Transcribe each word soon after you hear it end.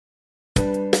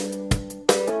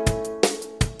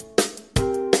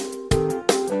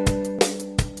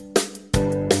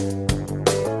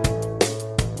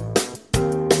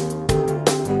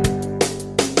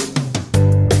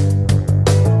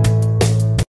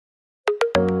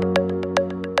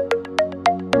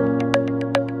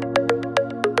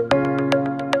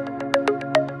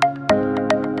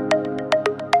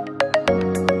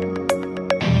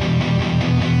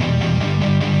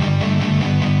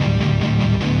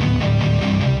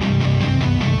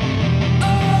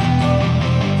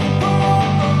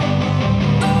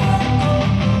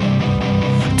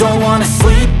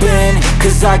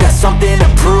Cause I got something to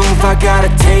prove. I gotta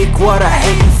take what I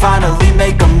hate and finally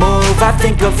make a move. I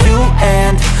think of you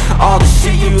and all the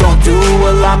shit you don't do.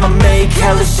 Well, I'ma make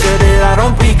hella sure that I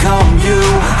don't become you.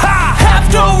 I have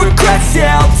no regrets,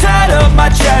 yeah, I'll tie up my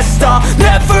chest. I'll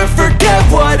never forget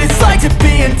what it's like to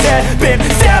be in debt. Been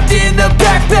stabbed in the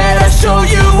back bed, I'll show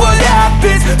you what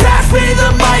happens. Pass me the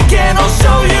mic and I'll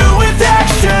show you with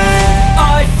action.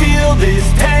 I feel this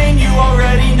pain, you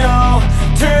already know.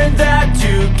 Turn that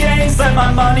to gains, let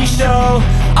my money show.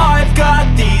 I've got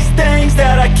these things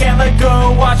that I can't let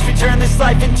go. Watch me turn this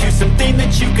life into something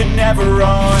that you could never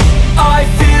own. I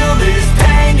feel this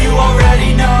pain, you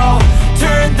already know.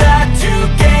 Turn that to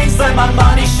gains, let my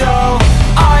money show.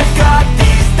 I've got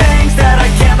these things that I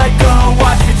can't let go.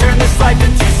 Watch me turn this life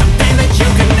into something that you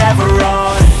could never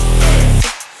own.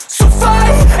 So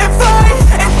fight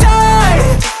and die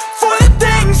for the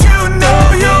things you know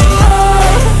you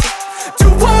love.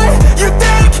 Do what you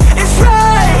think is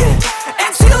right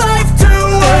and see life do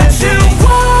what you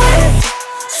want.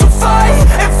 So fight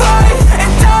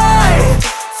and die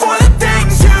for the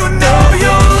things you know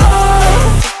you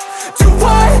love. Do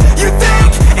what you think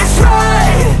is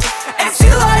right and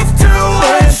see life do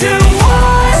what you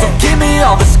want. So give me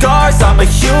all the scars, I'm a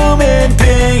human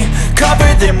being.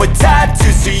 Cover them with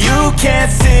tattoos so you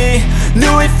can't see.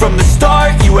 Knew it from the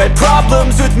start, you had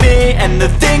problems with me and the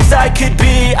things I could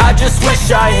be, I just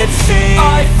wish I had seen.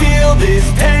 I feel this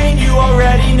pain, you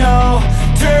already know.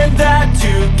 Turn that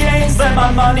to gains, let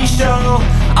my money show.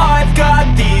 I've got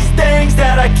these things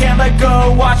that I can't let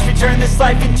go. Watch me turn this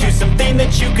life into something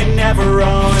that you can never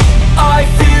own. I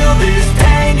feel this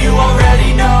pain, you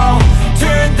already know.